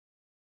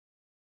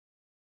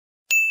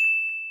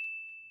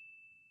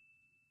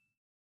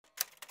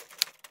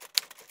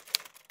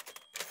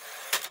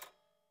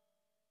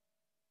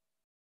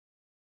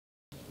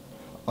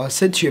I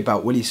said to you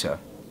about Willie, sir.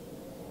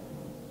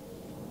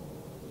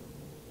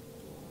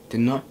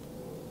 Didn't I?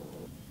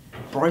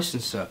 Bryson,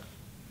 sir.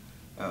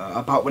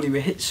 About when he were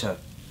hit, sir.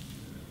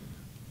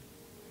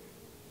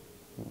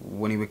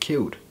 When he were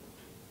killed.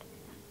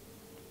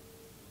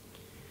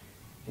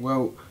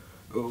 Well,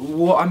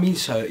 what I mean,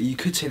 sir, you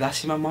could say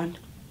that's in my mind.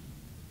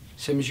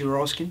 Same as you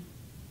were asking.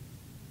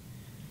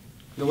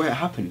 The way it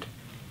happened.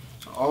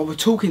 I was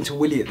talking to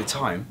Willie at the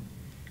time.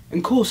 And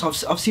of course,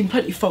 I've seen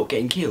plenty of folk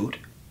getting killed.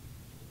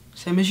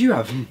 Same as you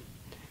have.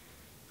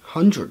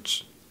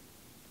 Hundreds.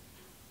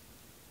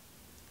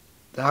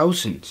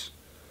 Thousands.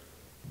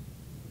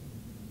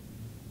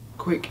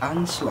 Quick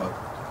and slow.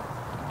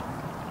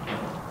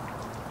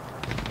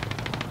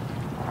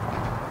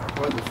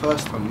 Weren't the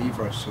first time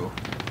either I saw.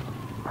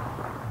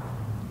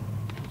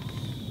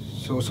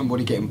 Saw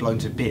somebody getting blown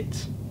to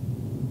bits.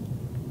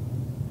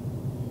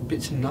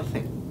 Bits of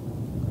nothing.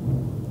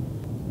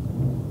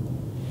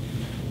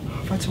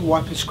 I've had to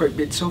wipe and scrape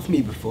bits off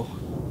me before.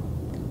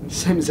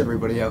 Same as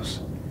everybody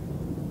else.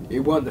 It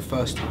weren't the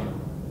first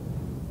time.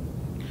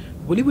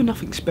 Willie were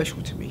nothing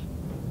special to me.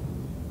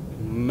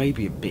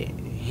 Maybe a bit.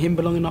 Him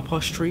belonging up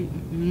our street,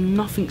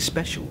 nothing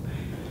special.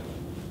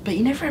 But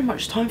he never had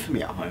much time for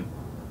me at home.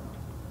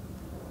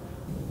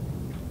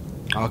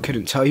 I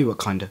couldn't tell you what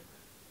kinda.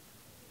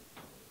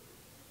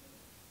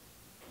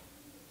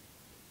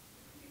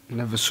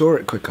 Never saw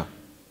it quicker.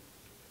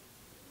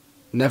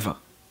 Never.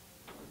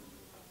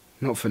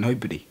 Not for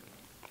nobody.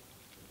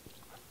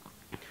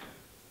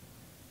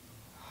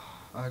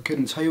 I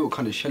couldn't tell you what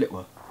kind of shell it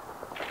were.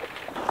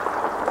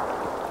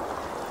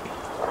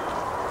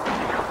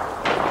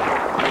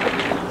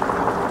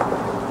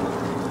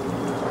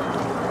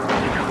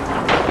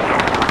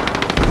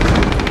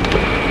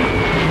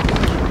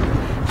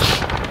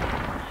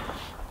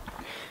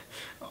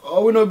 I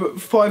went over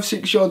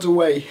 5-6 yards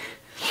away.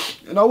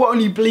 And I were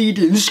only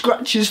bleeding,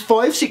 scratches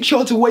 5-6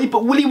 yards away,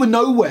 but Willie were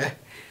nowhere.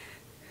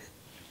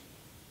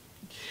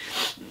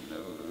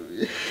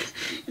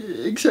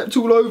 Except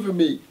all over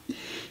me.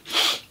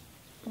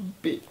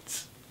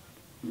 Bits.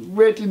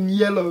 Red and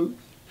yellow.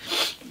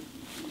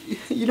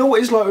 You know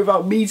what it's like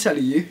without me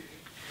telling you?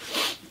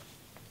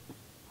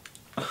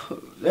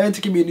 They had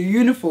to give me a new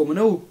uniform and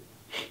all.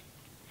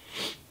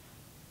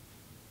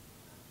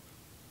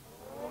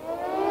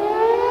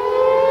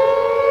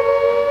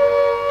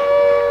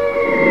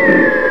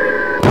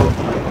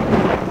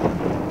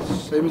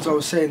 Same as I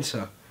was saying,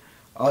 sir.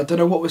 I don't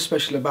know what was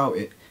special about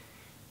it,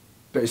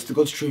 but it's the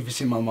God's truth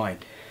that's in my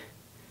mind.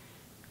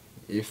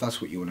 If that's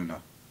what you want to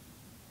know.